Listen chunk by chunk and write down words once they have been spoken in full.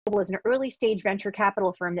is an early-stage venture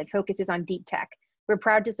capital firm that focuses on deep tech. We're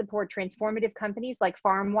proud to support transformative companies like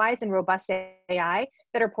FarmWise and Robust.AI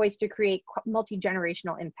that are poised to create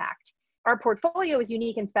multi-generational impact. Our portfolio is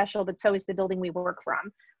unique and special, but so is the building we work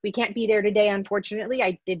from. We can't be there today, unfortunately.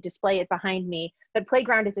 I did display it behind me, but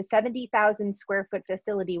Playground is a 70,000 square foot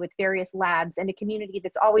facility with various labs and a community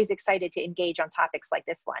that's always excited to engage on topics like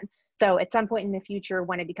this one. So at some point in the future,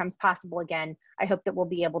 when it becomes possible again, I hope that we'll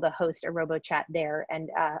be able to host a Robochat there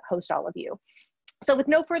and host all of you. So with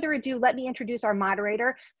no further ado, let me introduce our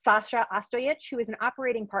moderator, Sasha Ostojic, who is an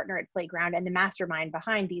operating partner at Playground and the mastermind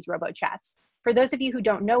behind these RoboChats. For those of you who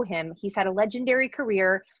don't know him, he's had a legendary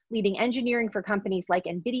career leading engineering for companies like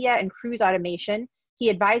NVIDIA and Cruise Automation.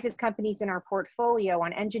 He advises companies in our portfolio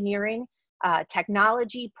on engineering,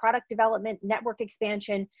 technology, product development, network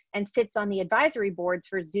expansion, and sits on the advisory boards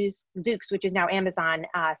for Zoox, which is now Amazon,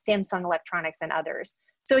 Samsung Electronics, and others.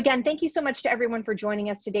 So again, thank you so much to everyone for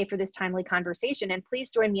joining us today for this timely conversation, and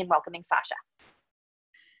please join me in welcoming Sasha.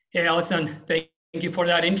 Hey, Allison, thank you for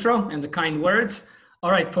that intro and the kind words. All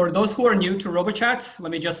right, for those who are new to RoboChats,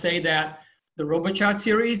 let me just say that the RoboChat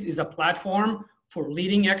series is a platform for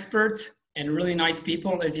leading experts and really nice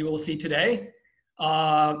people, as you will see today,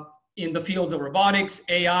 in the fields of robotics,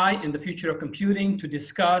 AI, and the future of computing to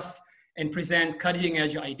discuss and present cutting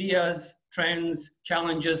edge ideas, trends,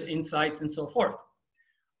 challenges, insights, and so forth.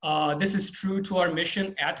 This is true to our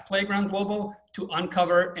mission at Playground Global to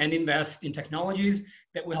uncover and invest in technologies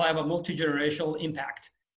that will have a multi-generational impact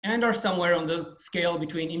and are somewhere on the scale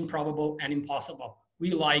between improbable and impossible. We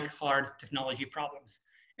like hard technology problems,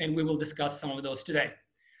 and we will discuss some of those today.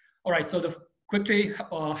 All right, so quickly,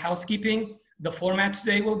 housekeeping. The format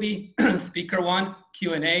today will be speaker one,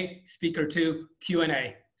 Q&A, speaker two,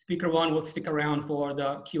 Q&A. Speaker one will stick around for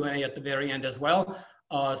the Q&A at the very end as well,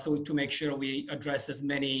 so to make sure we address as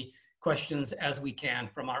many questions as we can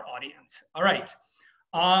from our audience. All right,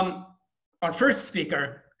 our first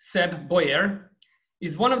speaker, Seb Boyer,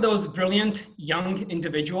 is one of those brilliant young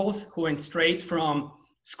individuals who went straight from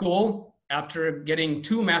school after getting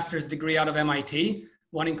 2 master's degrees out of MIT,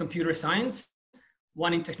 one in computer science,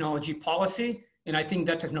 one in technology policy. And I think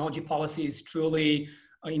that technology policy is truly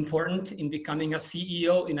important in becoming a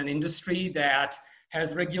CEO in an industry that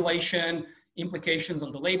has regulation, implications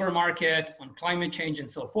on the labor market, on climate change, and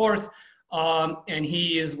so forth. And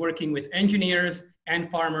he is working with engineers and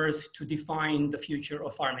farmers to define the future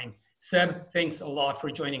of farming. Seb, thanks a lot for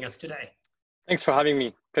joining us today. Thanks for having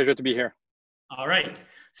me. Pleasure to be here. All right.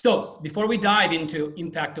 So before we dive into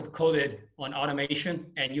impact of COVID on automation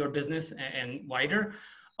and your business and wider,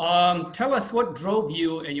 tell us what drove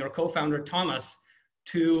you and your co-founder Thomas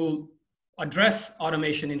to address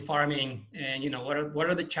automation in farming, and what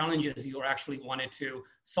are the challenges you actually wanted to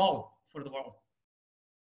solve for the world?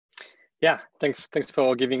 Yeah, thanks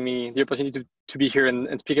for giving me the opportunity to be here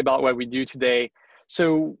and speak about what we do today.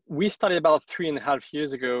 So we started about 3.5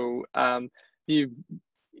 years ago.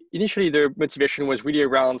 Initially, the motivation was really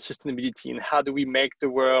around sustainability and how do we make the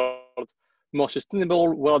world more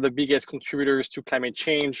sustainable? What are the biggest contributors to climate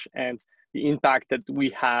change and the impact that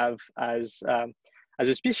we have as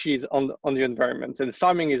a species on the environment? And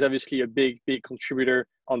farming is obviously a big contributor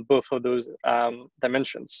on both of those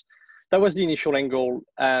dimensions. That was the initial angle,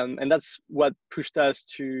 and that's what pushed us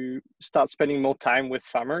to start spending more time with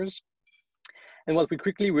farmers. And what we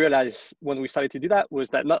quickly realized when we started to do that was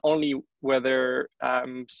that not only were they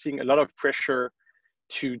seeing a lot of pressure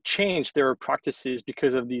to change their practices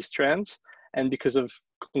because of these trends and because of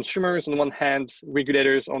consumers on one hand,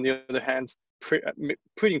 regulators on the other hand,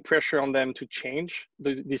 putting pressure on them to change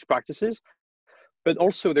these practices, but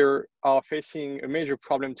also they are facing a major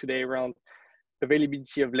problem today around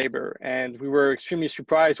availability of labor. And we were extremely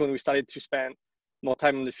surprised when we started to spend more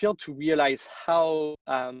time on the field to realize how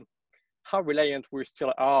reliant we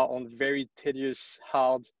still are on very tedious,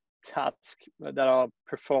 hard tasks that are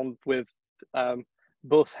performed with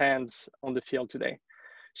both hands on the field today.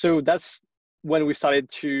 So that's when we started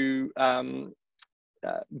to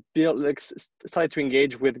started to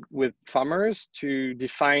engage with farmers to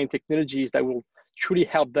define technologies that will truly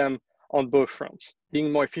help them on both fronts,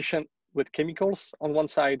 being more efficient with chemicals on one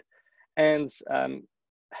side and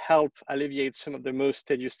help alleviate some of the most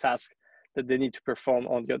tedious tasks that they need to perform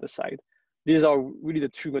on the other side. These are really the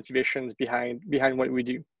two motivations behind what we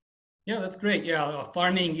do. Yeah, that's great. Yeah,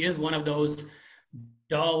 farming is one of those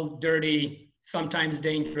dull, dirty, sometimes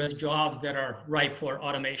dangerous jobs that are ripe for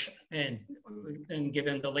automation and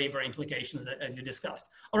given the labor implications that, as you discussed.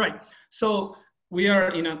 All right, so we are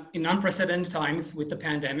in unprecedented times with the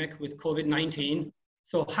pandemic, with COVID-19.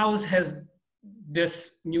 So how has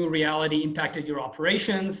this new reality impacted your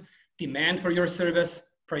operations, demand for your service,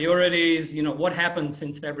 priorities? You know, what happened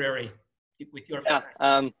since February with your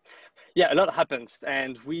business? Yeah, a lot happens,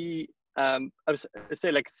 and I would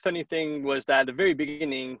say, like, funny thing was that at the very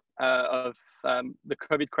beginning of the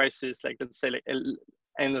COVID crisis, like, let's say, like,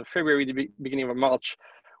 end of February, the beginning of March,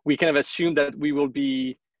 we kind of assumed that we won't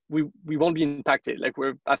be impacted. Like,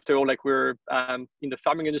 after all, like, we're in the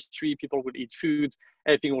farming industry, people would eat food,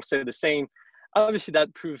 everything will stay the same. Obviously,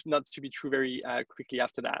 that proved not to be true very quickly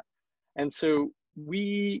after that, and so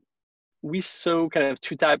we saw kind of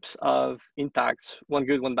two types of impacts, one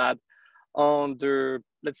good, one bad.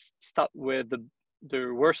 Let's start with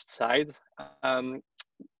the worst side.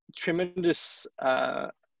 Tremendous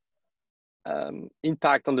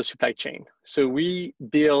impact on the supply chain. So we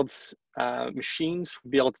build machines,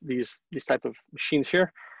 build these type of machines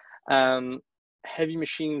here. Heavy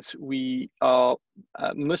machines. We are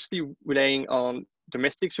mostly relying on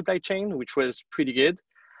domestic supply chain, which was pretty good.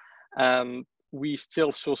 We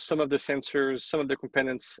still source some of the sensors, some of the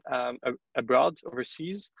components abroad,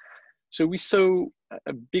 overseas. So we saw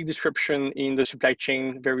a big disruption in the supply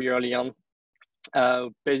chain very early on.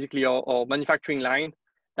 Basically, our manufacturing line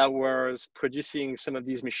that was producing some of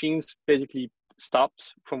these machines basically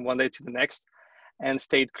stopped from one day to the next and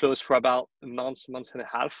stayed closed for about a month and a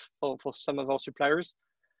half for some of our suppliers.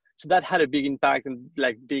 So that had a big impact, and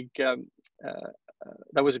like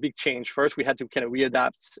that was a big change. First, we had to kind of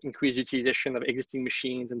readapt, increase utilization of existing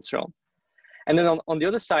machines and so on. And then on the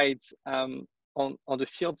other side, on the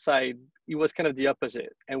field side, it was kind of the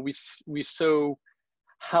opposite. And we saw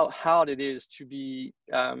how hard it is to be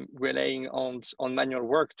relying on manual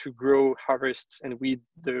work to grow, harvest, and weed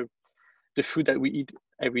the food that we eat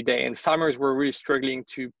every day. And farmers were really struggling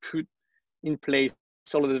to put in place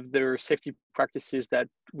all of their safety practices that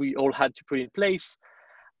we all had to put in place.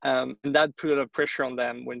 And that put a lot of pressure on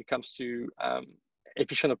them when it comes to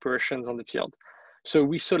efficient operations on the field. So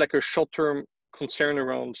we saw like a short-term concern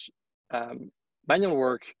around manual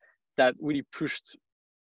work that really pushed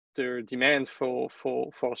their demand for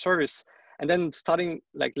our service. And then starting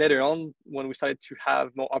like later on, when we started to have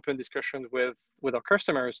more open discussions with our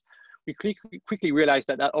customers, we quickly realized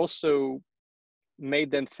that also made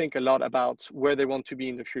them think a lot about where they want to be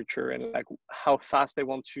in the future and like how fast they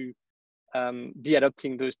want to be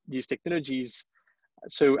adopting these technologies.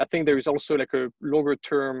 So I think there is also like a longer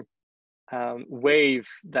term wave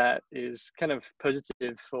that is kind of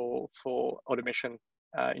positive for automation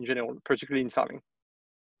in general, particularly in farming.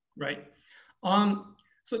 Right.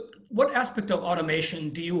 So what aspect of automation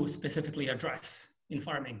do you specifically address in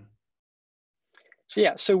farming? So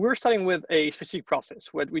yeah, so we're starting with a specific process.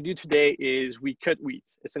 What we do today is we cut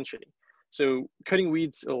weeds, essentially. So cutting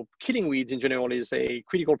weeds or killing weeds in general is a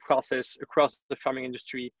critical process across the farming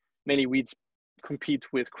industry. Many weeds compete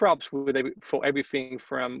with crops for everything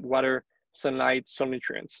from water, sunlight, soil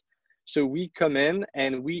nutrients. So we come in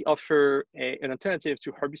and we offer an alternative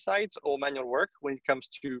to herbicides or manual work when it comes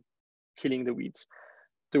to killing the weeds.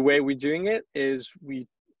 The way we're doing it is we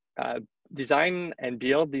design and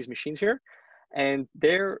build these machines here, and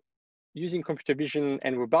they're using computer vision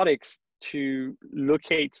and robotics to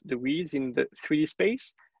locate the weeds in the 3D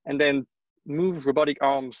space and then move robotic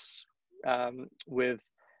arms with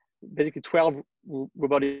basically 12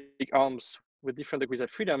 robotic arms with different degrees of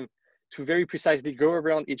freedom to very precisely go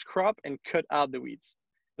around each crop and cut out the weeds.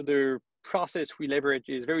 So the process we leverage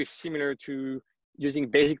is very similar to using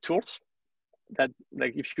basic tools that,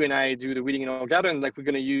 like, if you and I do the weeding in our garden, like, we're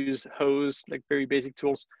going to use hose, like very basic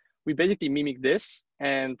tools. We basically mimic this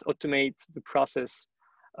and automate the process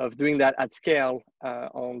of doing that at scale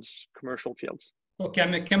on commercial fields. So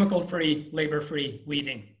chemical-free, labor-free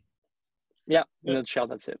weeding. Yeah, in a nutshell,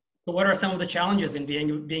 that's it. So what are some of the challenges in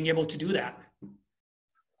being able to do that?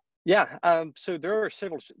 Yeah, so there are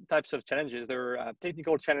several types of challenges. There are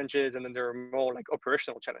technical challenges, and then there are more like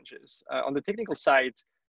operational challenges. On the technical side,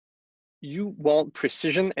 you want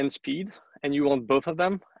precision and speed, and you want both of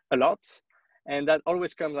them a lot. And that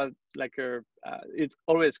always comes as it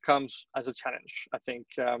always comes as a challenge, I think.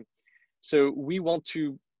 So we want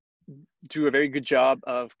to do a very good job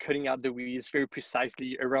of cutting out the weeds very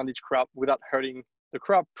precisely around each crop without hurting the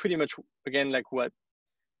crop. Pretty much, again, like what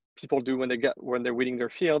people do when they're weeding their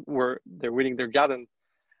field, where they're weeding their garden.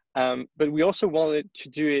 But we also wanted to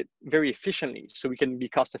do it very efficiently, so we can be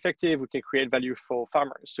cost effective. We can create value for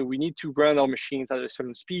farmers. So we need to run our machines at a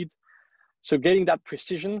certain speed. So getting that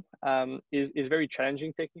precision is very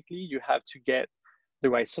challenging technically. You have to get the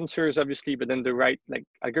right sensors, obviously, but then the right like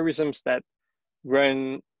algorithms that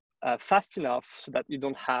run fast enough so that you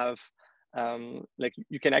don't have like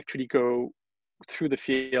you can actually go through the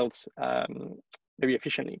fields very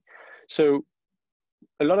efficiently. So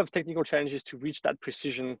a lot of technical challenges to reach that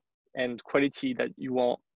precision and quality that you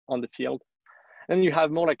want on the field. And you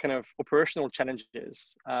have more like kind of operational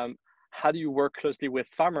challenges. How do you work closely with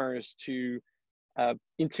farmers to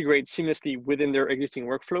integrate seamlessly within their existing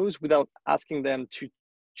workflows without asking them to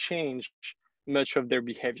change much of their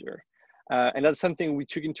behavior? And that's something we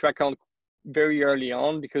took into account very early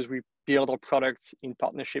on because we built our product in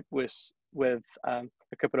partnership with a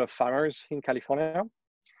couple of farmers in California.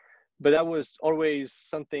 But that was always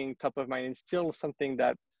something top of mind and still something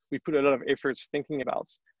that we put a lot of efforts thinking about.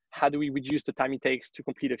 How do we reduce the time it takes to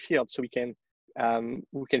complete a field so we can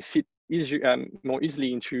fit more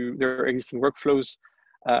easily into their existing workflows?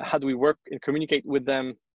 How do we work and communicate with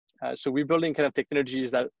them? So we're building kind of technologies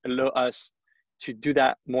that allow us to do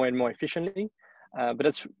that more and more efficiently. But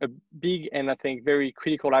that's a big and I think very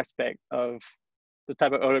critical aspect of the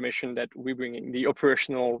type of automation that we're bringing, the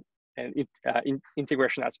operational and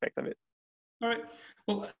integration aspect of it. All right.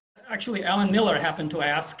 Well, actually, Alan Miller happened to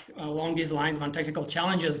ask along these lines on technical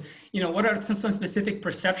challenges, what are some specific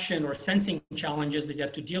perception or sensing challenges that you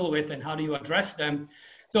have to deal with and how do you address them?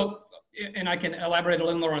 So, and I can elaborate a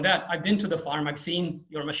little more on that. I've been to the farm. I've seen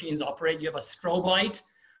your machines operate. You have a strobe light,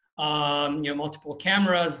 multiple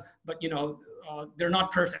cameras, but they're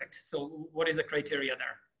not perfect. So what is the criteria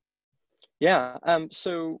there? Yeah,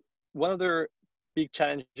 so one of the big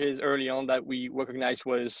challenges early on that we recognized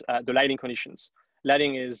was the lighting conditions.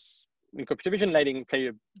 Lighting is, in computer vision, lighting play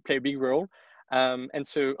a big role. And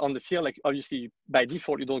so on the field, like obviously by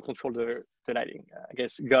default, you don't control the lighting. I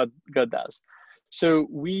guess God does. So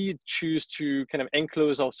we choose to kind of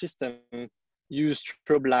enclose our system, use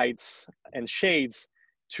strobe lights and shades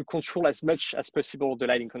to control as much as possible the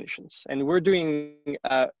lighting conditions. And we're doing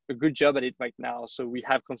a good job at it right now. So we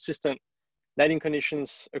have consistent lighting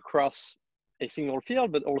conditions across a single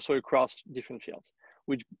field, but also across different fields,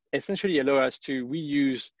 which essentially allow us to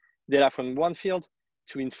reuse data from one field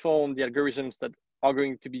to inform the algorithms that are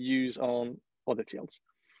going to be used on other fields.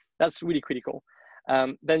 That's really critical.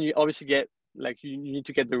 Then you obviously get, you need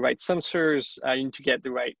to get the right sensors, you need to get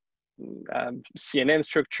the right CNN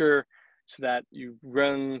structure so that you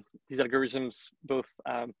run these algorithms both,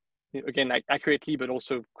 again, like accurately, but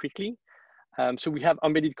also quickly. So we have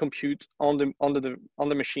embedded compute on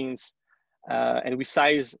the machines, and we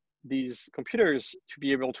size these computers to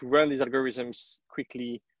be able to run these algorithms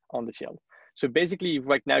quickly on the field. So basically,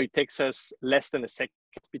 right now, it takes us less than a second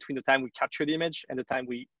between the time we capture the image and the time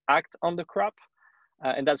we act on the crop.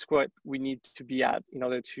 And that's what we need to be at in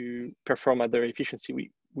order to perform at the efficiency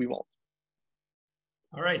we want.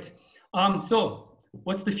 All right. So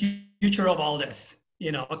what's the future of all this?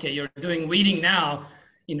 Okay, you're doing weeding now.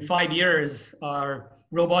 In 5 years, are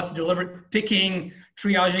robots picking,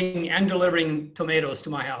 triaging, and delivering tomatoes to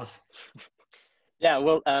my house? Yeah,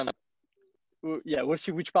 well, we'll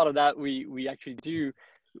see which part of that we actually do.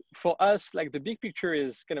 For us, like the big picture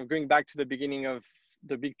is kind of going back to the beginning of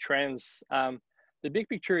the big trends. The big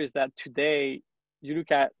picture is that today, you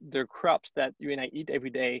look at the crops that you and I eat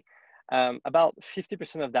every day, about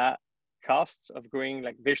 50% of that cost of growing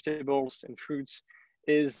like vegetables and fruits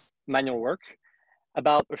is manual work.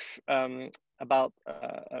 About 50%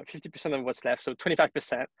 of what's left, so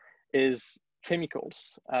 25%, is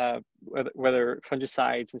chemicals, whether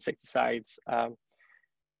fungicides, insecticides,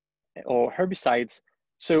 or herbicides.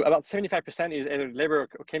 So about 75% is either labor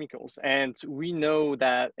or chemicals. And we know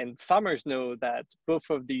that, and farmers know that both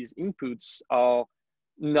of these inputs are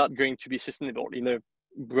not going to be sustainable in a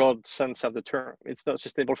broad sense of the term. It's not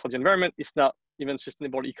sustainable for the environment. It's not even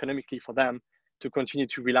sustainable economically for them to continue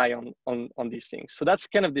to rely on these things. So that's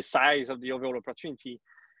kind of the size of the overall opportunity.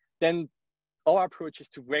 Then our approach is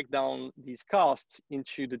to break down these costs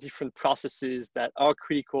into the different processes that are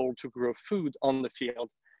critical to grow food on the field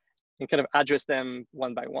and kind of address them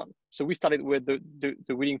one by one. So we started with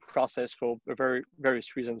the weeding process for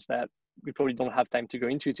various reasons that we probably don't have time to go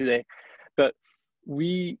into today. But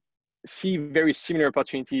we see very similar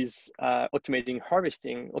opportunities, automating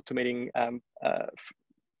harvesting, automating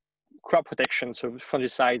crop protection, so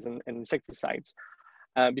fungicides and insecticides,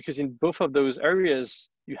 because in both of those areas,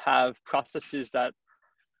 you have processes that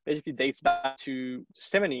basically dates back to the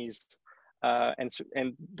 70s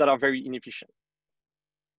and that are very inefficient.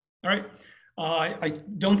 All right. I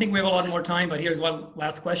don't think we have a lot more time, but here's one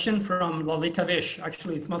last question from Lalita Vish.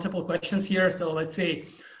 Actually, it's multiple questions here, so let's see.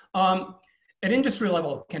 At industry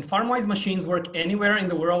level, can FarmWise machines work anywhere in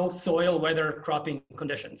the world, soil, weather, cropping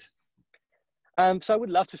conditions? So I would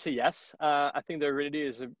love to say yes. I think the reality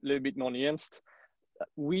is a little bit more nuanced.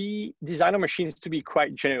 We design our machines to be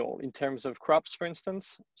quite general in terms of crops, for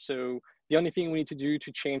instance. So the only thing we need to do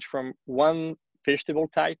to change from one vegetable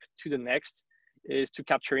type to the next is to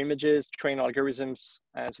capture images, train algorithms.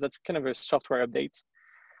 So that's kind of a software update.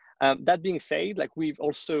 That being said, like we've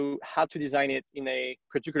also had to design it in a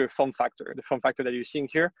particular form factor, the form factor that you're seeing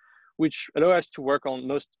here, which allow us to work on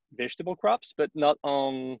most vegetable crops, but not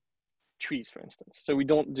on trees, for instance. So we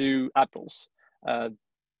don't do apples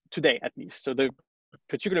today, at least. So the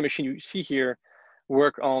particular machine you see here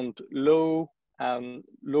work on low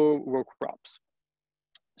row crops.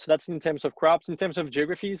 So that's in terms of crops. In terms of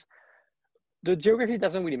geographies, the geography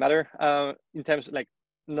doesn't really matter in terms of like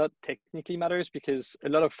not technically matters, because a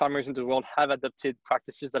lot of farmers in the world have adopted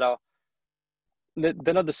practices that are,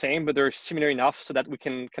 they're not the same, but they're similar enough so that we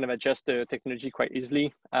can kind of adjust the technology quite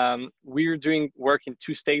easily. We're doing work in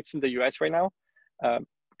 2 states in the US right now,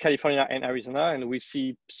 California and Arizona, and we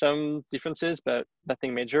see some differences, but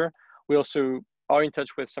nothing major. We also are in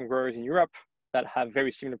touch with some growers in Europe that have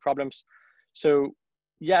very similar problems. So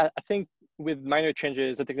yeah, I think with minor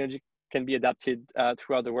changes, the technology can be adapted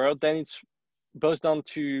throughout the world. Then it's boils down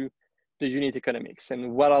to the unit economics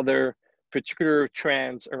and what are the particular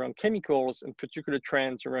trends around chemicals and particular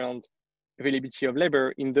trends around availability of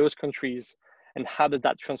labor in those countries, and how does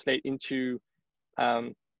that translate into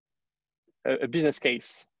a business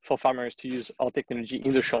case for farmers to use our technology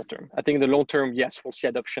in the short term. I think in the long term, yes, we'll see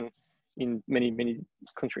adoption in many, many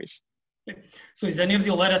countries. Okay. So is any of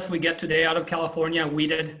the lettuce we get today out of California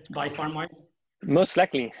weeded by FarmWise? Most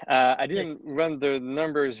likely. I didn't run the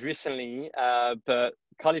numbers recently, but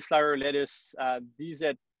cauliflower, lettuce, these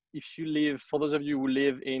that if you live, for those of you who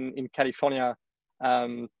live in California,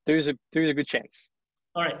 there's a good chance.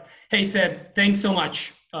 All right. Hey, Seb, thanks so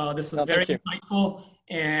much. This was very insightful,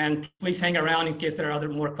 and please hang around in case there are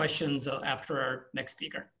more questions after our next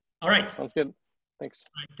speaker. All right. Sounds good. Thanks.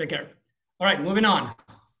 All right, take care. All right, moving on.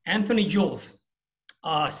 Anthony Jules,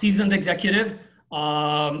 seasoned executive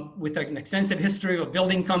with an extensive history of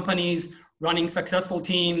building companies, running successful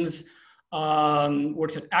teams,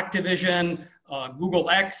 worked at Activision, Google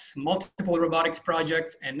X, multiple robotics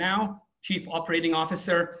projects, and now Chief Operating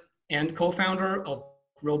Officer and co-founder of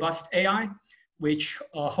Robust.AI, which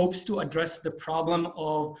hopes to address the problem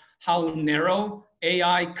of how narrow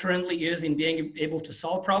AI currently is in being able to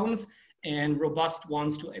solve problems. And Robust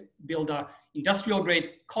wants to build a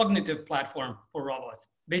industrial-grade cognitive platform for robots.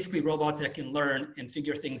 Basically, robots that can learn and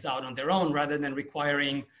figure things out on their own rather than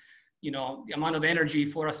requiring, you know, the amount of energy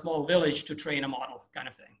for a small village to train a model kind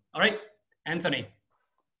of thing. All right, Anthony.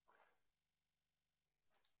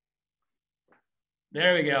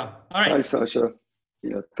 There we go. All right. Hi, Sasha.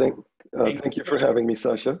 Yeah, thank you for having me,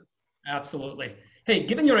 Sasha. Absolutely. Hey,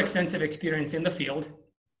 given your extensive experience in the field,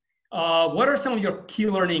 what are some of your key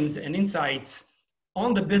learnings and insights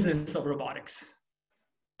on the business of robotics?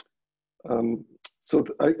 So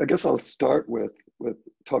I guess I'll start with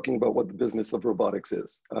talking about what the business of robotics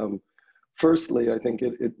is. Firstly, I think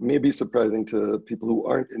it may be surprising to people who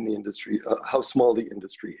aren't in the industry how small the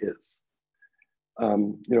industry is.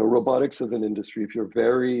 You know, robotics as an industry, if you're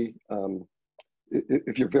very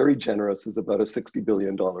generous, is about a $60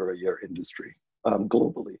 billion a year industry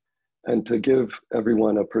globally. And to give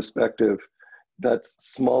everyone a perspective, that's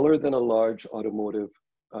smaller than a large automotive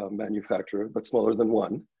manufacturer, but smaller than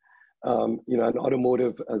one. You know, an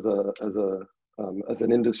automotive as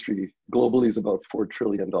an industry globally is about $4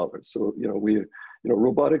 trillion. So, you know,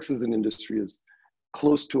 robotics as an industry is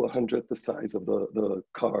close to 100th the size of the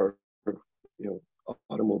car, you know,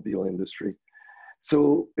 automobile industry.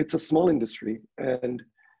 So it's a small industry, and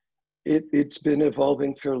it's been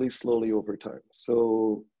evolving fairly slowly over time.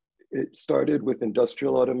 So it started with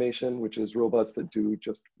industrial automation, which is robots that do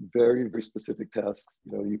just very, very specific tasks.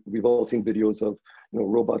 You know, we've all seen videos of, you know,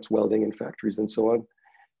 robots welding in factories and so on.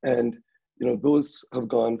 And, you know, those have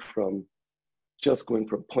gone from just going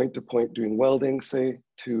from point to point doing welding, say,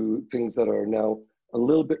 to things that are now a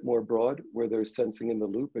little bit more broad, where there's sensing in the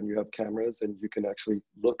loop and you have cameras and you can actually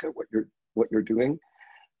look at what you're doing.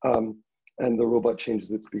 And the robot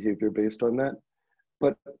changes its behavior based on that.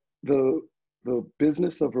 But the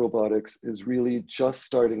business of robotics is really just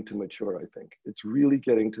starting to mature, I think. It's really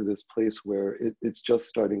getting to this place where it's just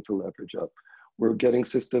starting to leverage up. We're getting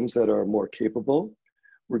systems that are more capable.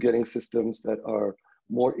 We're getting systems that are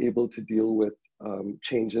more able to deal with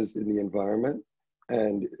changes in the environment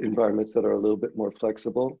and environments that are a little bit more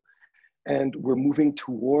flexible. And we're moving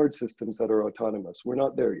towards systems that are autonomous. We're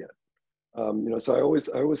not there yet. You know, so I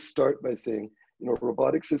always start by saying, you know,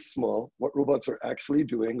 robotics is small. What robots are actually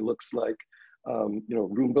doing looks like, you know,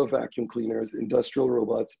 Roomba vacuum cleaners, industrial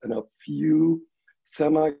robots, and a few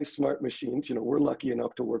semi-smart machines. You know, we're lucky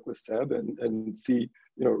enough to work with Seb and see,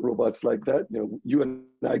 you know, robots like that. You know, you and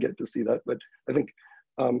I get to see that. But I think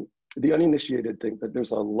the uninitiated think that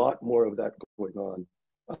there's a lot more of that going on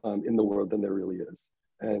in the world than there really is.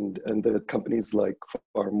 And the companies like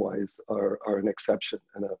FarmWise are an exception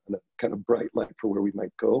and a kind of bright light for where we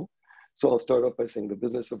might go. So I'll start off by saying the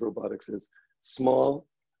business of robotics is small,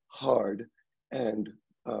 hard, and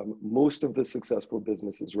most of the successful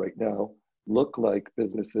businesses right now look like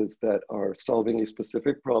businesses that are solving a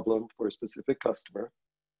specific problem for a specific customer,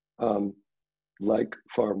 like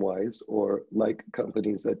FarmWise, or like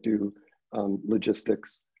companies that do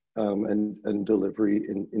logistics and delivery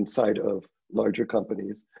inside of larger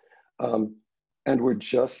companies. And we're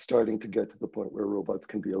just starting to get to the point where robots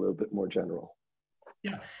can be a little bit more general.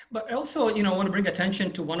 Yeah, but also, I want to bring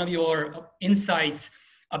attention to one of your insights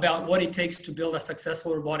about what it takes to build a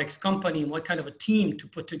successful robotics company and what kind of a team to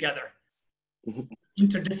put together. Mm-hmm.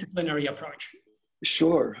 Interdisciplinary approach.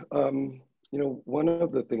 Sure. One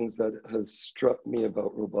of the things that has struck me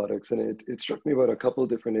about robotics, and it struck me about a couple of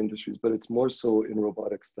different industries, but it's more so in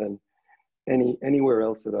robotics than anywhere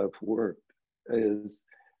else that I've worked, is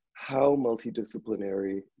how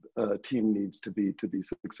multidisciplinary a team needs to be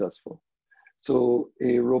successful. So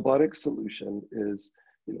a robotic solution is,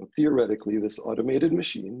 theoretically, this automated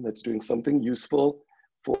machine that's doing something useful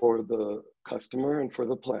for the customer and for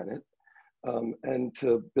the planet. And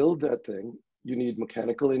to build that thing, you need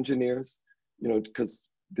mechanical engineers, because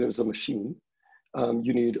there's a machine.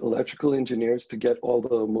 You need electrical engineers to get all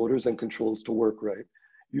the motors and controls to work right.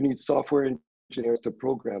 You need software engineers to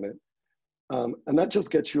program it. And that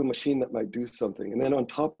just gets you a machine that might do something. And then on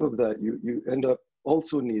top of that, you end up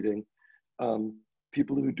also needing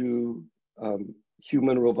people who do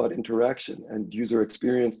human-robot interaction and user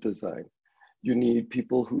experience design. You need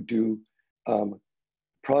people who do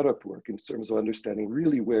product work in terms of understanding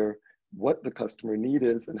really what the customer need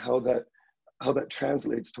is and how that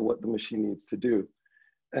translates to what the machine needs to do.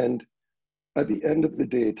 And at the end of the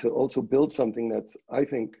day, to also build something that's, I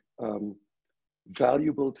think,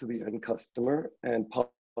 valuable to the end customer and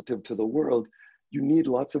positive to the world, you need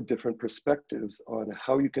lots of different perspectives on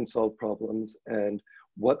how you can solve problems and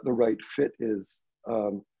what the right fit is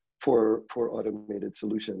for automated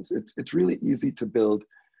solutions. It's really easy to build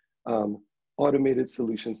automated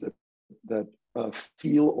solutions that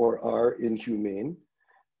feel or are inhumane.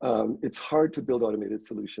 It's hard to build automated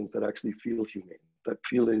solutions that actually feel humane, that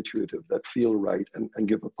feel intuitive, that feel right, and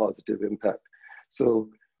give a positive impact. So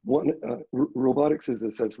robotics is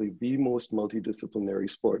essentially the most multidisciplinary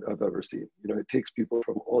sport I've ever seen. It takes people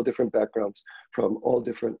from all different backgrounds, from all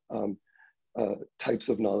different types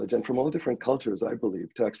of knowledge, and from all different cultures, I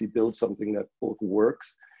believe, to actually build something that both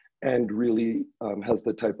works and really has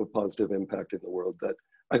the type of positive impact in the world that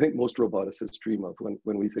I think most roboticists dream of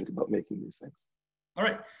when we think about making these things. All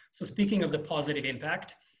right. So speaking of the positive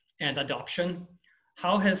impact and adoption,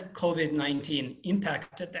 how has COVID-19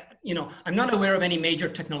 impacted that? I'm not aware of any major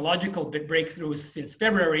technological breakthroughs since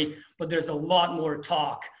February, but there's a lot more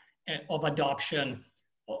talk of adoption,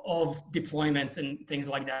 of deployments and things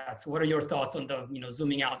like that. So what are your thoughts on the,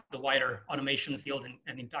 zooming out the wider automation field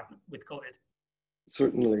and impact with COVID?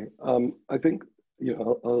 Certainly. I think,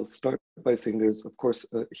 I'll start by saying there's, of course,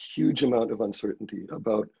 a huge amount of uncertainty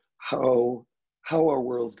about how our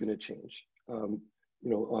world's going to change.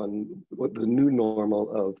 On what the new normal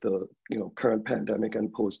of the current pandemic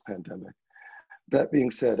and post-pandemic. That being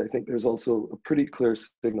said, I think there's also a pretty clear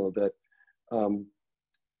signal that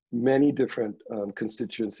many different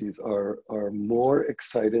constituencies are more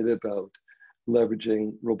excited about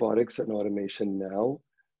leveraging robotics and automation now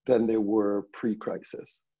than they were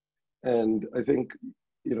pre-crisis. And I think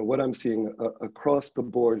what I'm seeing across the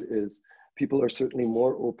board is people are certainly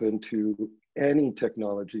more open to any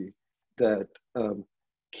technology that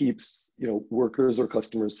keeps workers or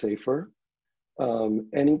customers safer.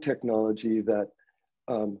 Any technology that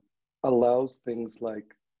allows things like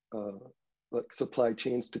supply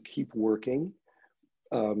chains to keep working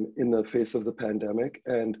in the face of the pandemic,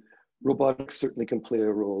 and robotics certainly can play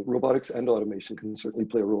a role. Robotics and automation can certainly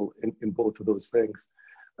play a role in both of those things.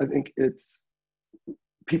 I think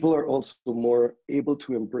people are also more able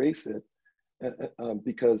to embrace it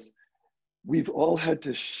because we've all had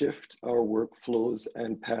to shift our workflows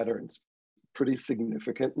and patterns pretty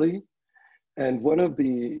significantly. And one of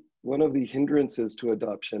the hindrances to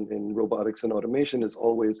adoption in robotics and automation is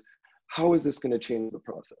always, how is this going to change the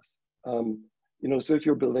process? So if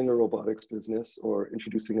you're building a robotics business or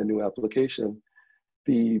introducing a new application,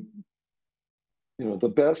 the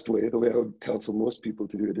best way, the way I would counsel most people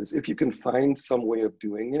to do it is if you can find some way of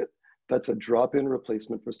doing it that's a drop-in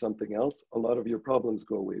replacement for something else, a lot of your problems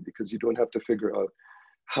go away because you don't have to figure out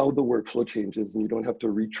how the workflow changes and you don't have to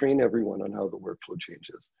retrain everyone on how the workflow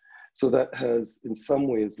changes. So that has in some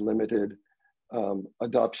ways limited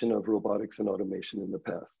adoption of robotics and automation in the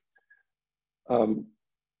past.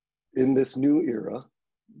 In this new era,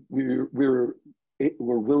 we're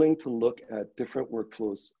willing to look at different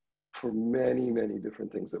workflows for many, many different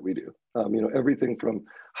things that we do. Everything from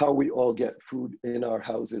how we all get food in our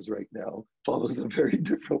houses right now follows a very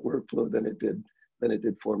different workflow than it did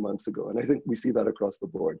 4 months ago. And I think we see that across the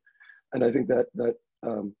board. And I think that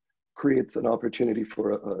creates an opportunity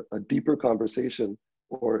for a deeper conversation,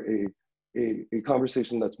 or a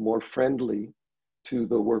conversation that's more friendly to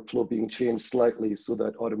the workflow being changed slightly so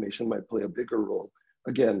that automation might play a bigger role.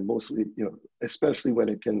 Again, mostly, especially when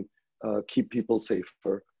it can keep people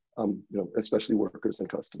safer, especially workers and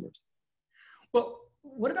customers. Well,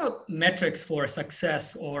 what about metrics for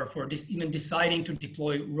success, or for even deciding to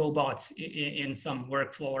deploy robots in some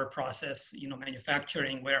workflow or process,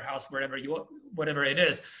 manufacturing, warehouse, whatever it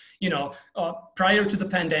is? Prior to the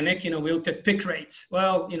pandemic, we looked at pick rates.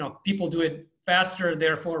 Well, people do it faster,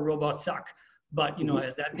 therefore robots suck. But,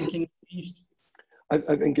 has that thinking changed?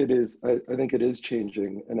 I think it is. I think it is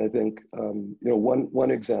changing. And I think,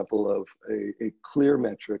 one example of a clear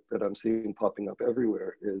metric that I'm seeing popping up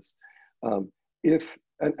everywhere is if,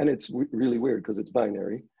 and it's really weird because it's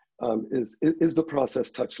binary, is the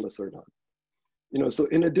process touchless or not? So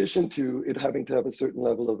in addition to it having to have a certain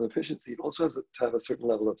level of efficiency, it also has to have a certain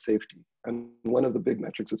level of safety. And one of the big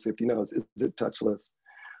metrics of safety now is it touchless?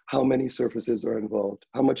 How many surfaces are involved?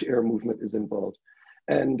 How much air movement is involved?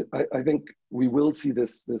 And I think we will see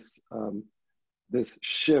this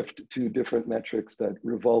shift to different metrics that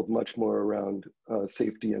revolve much more around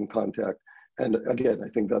safety and contact. And again, I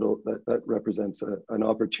think that represents an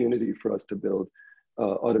opportunity for us to build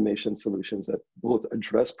automation solutions that both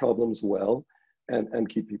address problems well and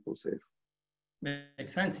keep people safe.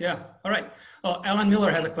 Makes sense, yeah. All right. Alan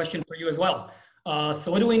Miller has a question for you as well.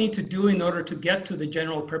 So what do we need to do in order to get to the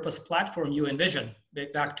general purpose platform you envision,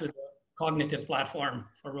 back to the cognitive platform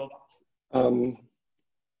for robots?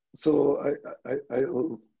 So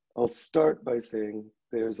I'll start by saying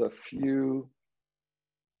there's a few,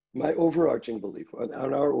 my overarching belief,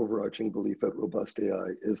 and our overarching belief at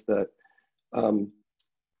Robust.AI is that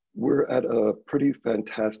we're at a pretty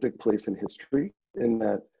fantastic place in history, in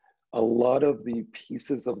that a lot of the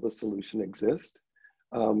pieces of the solution exist.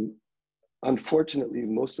 Unfortunately,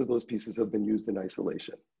 most of those pieces have been used in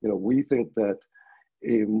isolation. We think that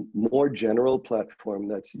a more general platform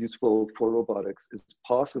that's useful for robotics is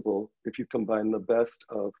possible if you combine the best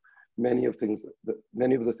of many of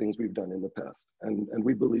the things we've done in the past. And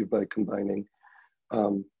we believe by combining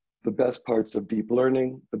the best parts of deep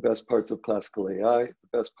learning, the best parts of classical AI,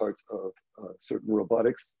 the best parts of certain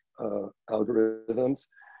robotics algorithms,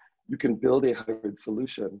 you can build a hybrid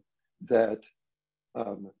solution that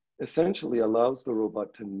essentially allows the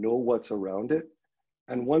robot to know what's around it.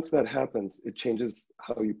 And once that happens, it changes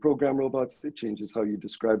how you program robots, it changes how you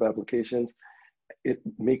describe applications. It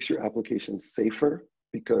makes your applications safer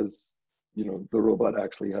because the robot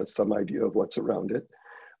actually has some idea of what's around it.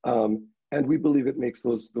 And we believe it makes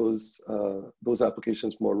those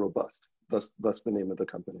applications more robust. Thus the name of the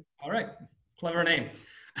company. All right, clever name.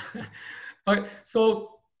 Okay,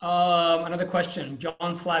 so another question,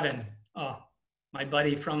 John Slavin, my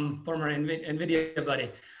buddy from former NVIDIA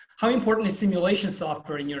buddy. How important is simulation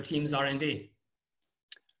software in your team's R&D?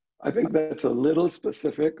 I think that's a little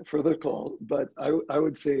specific for the call, but I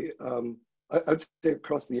would say, I'd say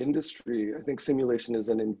across the industry, I think simulation is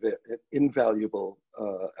an invaluable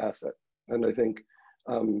asset. And I think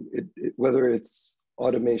whether it's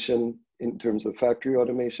automation in terms of factory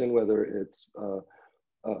automation, whether it's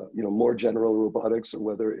more general robotics, or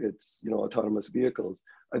whether it's autonomous vehicles,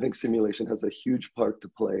 I think simulation has a huge part to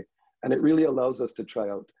play. And it really allows us to try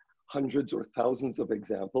out hundreds or thousands of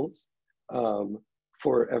examples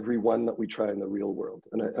for every one that we try in the real world.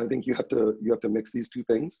 And I think you have to mix these two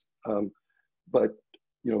things. But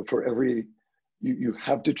for every, you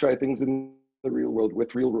have to try things in the real world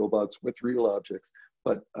with real robots, with real objects.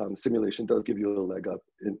 But simulation does give you a leg up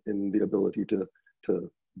in the ability to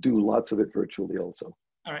do lots of it virtually also.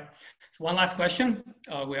 All right. So one last question.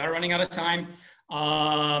 We are running out of time.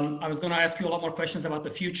 I was going to ask you a lot more questions about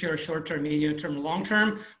the future, short-term, medium-term,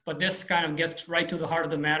 long-term, but this kind of gets right to the heart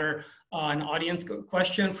of the matter. An audience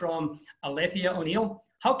question from Alethea O'Neill.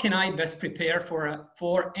 How can I best prepare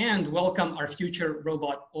for and welcome our future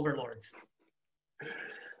robot overlords?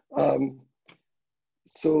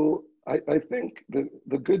 So I think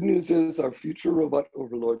the good news is our future robot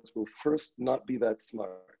overlords will first not be that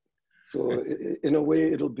smart. So in a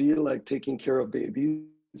way, it'll be like taking care of babies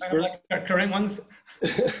first. Like our current ones?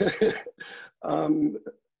 No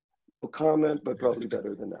comment, but probably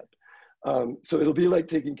better than that. So it'll be like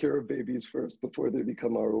taking care of babies first before they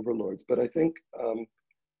become our overlords. But I think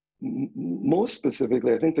most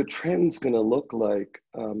specifically, I think the trend's going to look like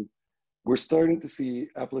we're starting to see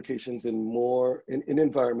applications in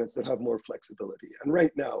environments that have more flexibility. And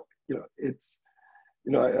right now, it's,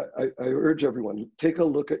 I urge everyone, take a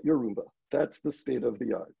look at your Roomba. That's the state of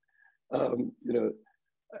the art.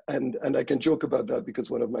 And I can joke about that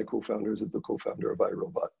because one of my co-founders is the co-founder of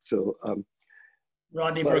iRobot. So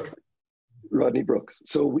Rodney Brooks. Rodney Brooks.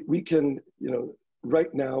 So we can,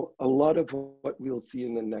 right now, a lot of what we'll see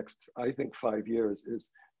in the next, I think, 5 years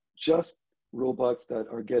is just robots that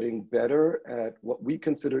are getting better at what we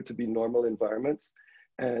consider to be normal environments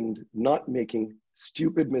and not making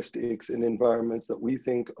stupid mistakes in environments that we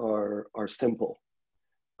think are simple.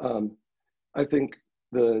 I think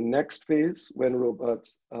the next phase, when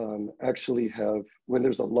robots when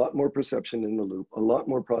there's a lot more perception in the loop, a lot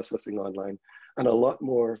more processing online, and a lot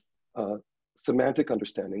more semantic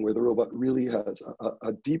understanding, where the robot really has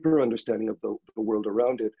a deeper understanding of the world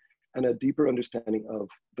around it and a deeper understanding of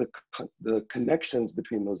the connections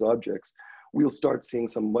between those objects, we'll start seeing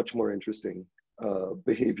some much more interesting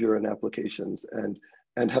behavior and applications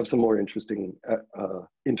and have some more interesting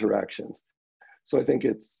interactions. So I think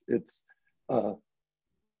it's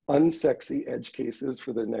unsexy edge cases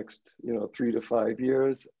for the next 3 to 5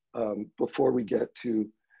 years before we get to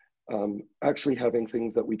actually having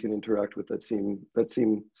things that we can interact with that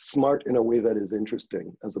seem smart in a way that is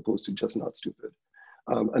interesting, as opposed to just not stupid.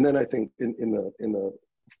 And then I think in the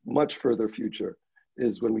much further future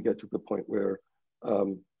is when we get to the point where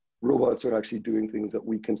robots are actually doing things that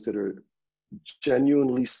we consider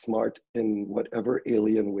genuinely smart in whatever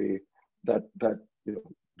alien way that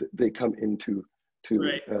they come into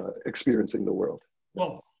experiencing the world.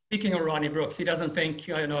 Well, speaking of Rodney Brooks, he doesn't think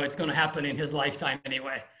it's going to happen in his lifetime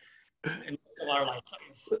anyway, in most of our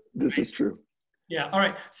lifetimes. This is true. Yeah. All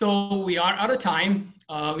right. So we are out of time.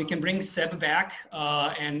 We can bring Seb back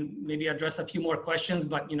and maybe address a few more questions.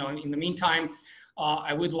 But in the meantime,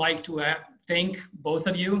 I would like to thank both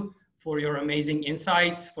of you for your amazing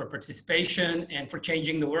insights, for participation, and for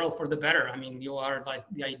changing the world for the better. I mean, you are like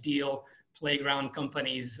the ideal playground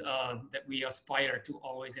companies that we aspire to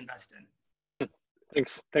always invest in.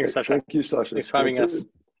 Thanks, Sasha. Thank you, Sasha. Thanks for having us.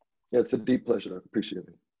 Yeah, it's a deep pleasure. I appreciate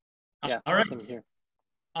it. Yeah. All right.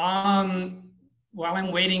 While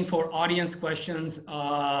I'm waiting for audience questions,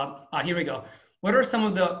 here we go. What are some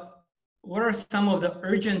of the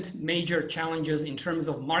urgent major challenges in terms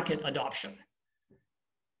of market adoption?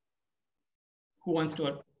 Who wants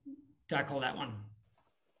to tackle that one?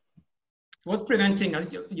 So what's preventing,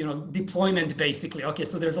 deployment basically? Okay,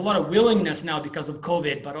 so there's a lot of willingness now because of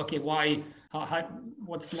COVID, but okay, why?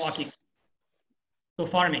 What's blocking? So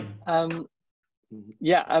farming.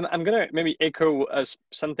 Yeah, I'm gonna maybe echo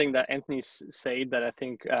something that Anthony said that I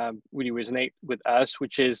think really resonate with us,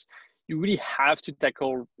 which is you really have to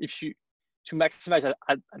tackle, to maximize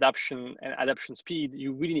adoption and adoption speed,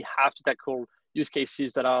 you really have to tackle use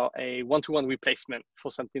cases that are a one-to-one replacement for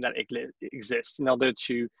something that exists in order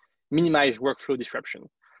to minimize workflow disruption.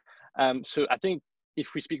 So I think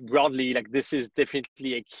if we speak broadly, like this is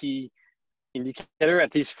definitely a key indicator,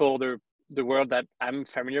 at least for the world that I'm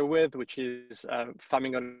familiar with, which is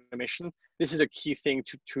farming automation. This is a key thing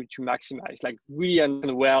to maximize, like really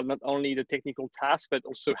understand well, not only the technical task, but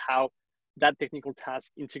also how that technical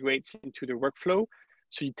task integrates into the workflow.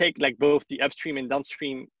 So you take like both the upstream and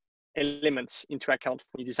downstream elements into account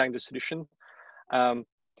when you design the solution. And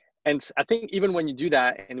I think even when you do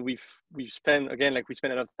that, and we spend a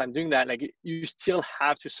lot of time doing that, like you still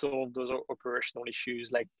have to solve those operational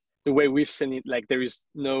issues. Like the way we've seen it, like there's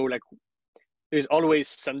always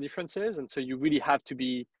some differences. And so you really have to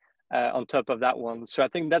be on top of that one. So I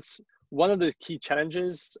think that's one of the key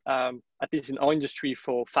challenges, at least in our industry,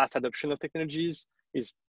 for fast adoption of technologies,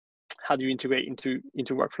 is how do you integrate into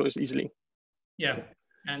workflows easily? Yeah,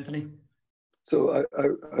 Anthony. So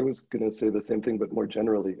I was going to say the same thing, but more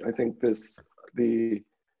generally, I think the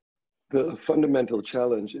fundamental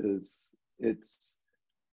challenge is it's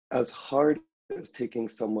as hard as taking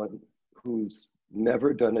someone who's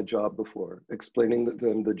never done a job before, explaining to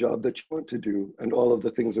them the job that you want to do and all of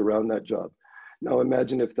the things around that job. Now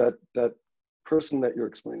imagine if that person that you're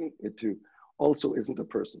explaining it to also isn't a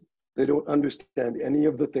person. They don't understand any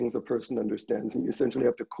of the things a person understands, and you essentially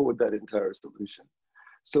have to code that entire solution.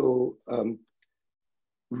 So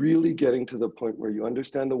really getting to the point where you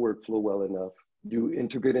understand the workflow well enough, you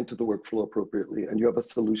integrate into the workflow appropriately, and you have a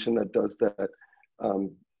solution that does that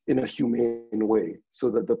in a humane way so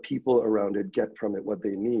that the people around it get from it what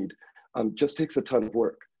they need, just takes a ton of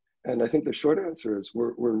work. And I think the short answer is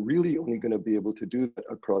we're really only going to be able to do that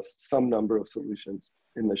across some number of solutions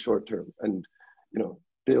in the short term. And,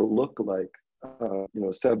 they'll look like,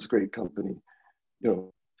 Seb's great company,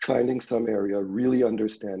 finding some area, really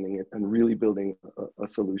understanding it, and really building a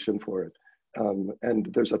solution for it.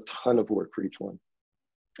 And there's a ton of work for each one.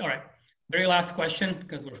 All right. Very last question,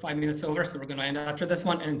 because we're 5 minutes over, so we're going to end after this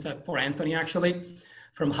one. And it's for Anthony, actually,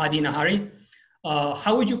 from Hadi Nahari.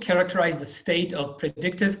 How would you characterize the state of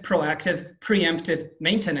predictive, proactive, preemptive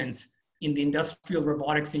maintenance in the industrial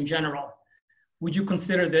robotics in general? Would you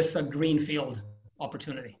consider this a greenfield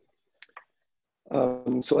opportunity?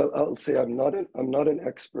 So I'll say I'm not an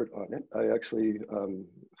expert on it. I actually,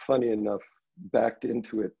 funny enough, backed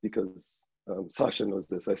into it because Sasha knows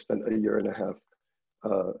this. I spent a year and a half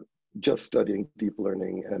just studying deep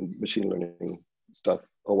learning and machine learning stuff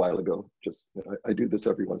a while ago. Just I do this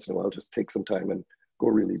every once in a while. Just take some time and go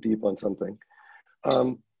really deep on something.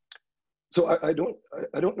 So I don't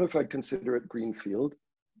know if I'd consider it greenfield,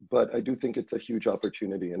 but I do think it's a huge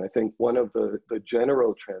opportunity. And I think one of the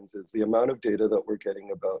general trends is the amount of data that we're getting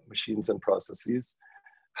about machines and processes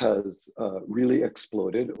has really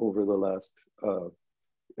exploded over the last 5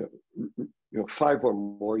 or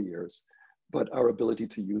more years. But our ability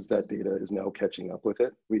to use that data is now catching up with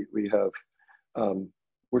it. We're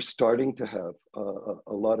starting to have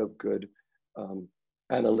a lot of good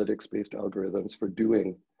analytics-based algorithms for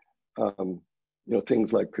doing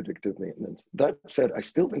things like predictive maintenance. That said, I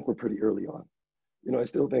still think we're pretty early on. I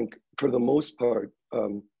still think for the most part,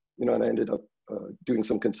 and I ended up doing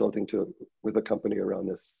some consulting with a company around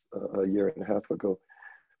this a year and a half ago.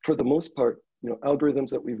 For the most part, algorithms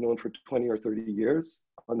that we've known for 20 or 30 years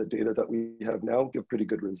on the data that we have now give pretty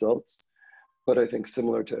good results. But I think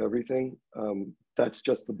similar to everything, that's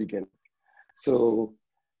just the beginning. So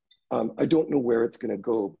I don't know where it's going to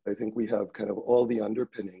go. I think we have kind of all the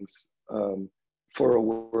underpinnings for a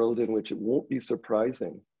world in which it won't be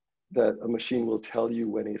surprising that a machine will tell you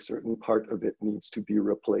when a certain part of it needs to be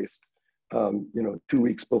replaced, 2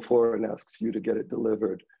 weeks before and asks you to get it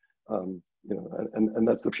delivered. And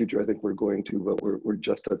that's the future I think we're going to, but we're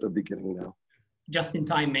just at the beginning now.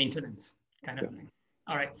 Just-in-time maintenance kind of thing.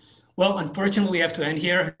 All right. Well, unfortunately, we have to end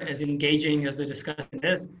here, as engaging as the discussion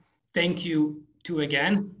is. Thank you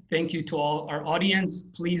again. Thank you to all our audience.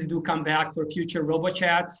 Please do come back for future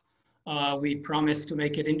Robochats. We promise to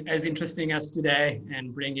make it as interesting as today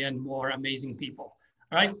and bring in more amazing people.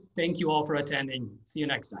 All right. Thank you all for attending. See you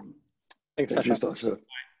next time. Thanks, Sasha.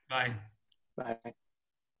 Bye. Bye.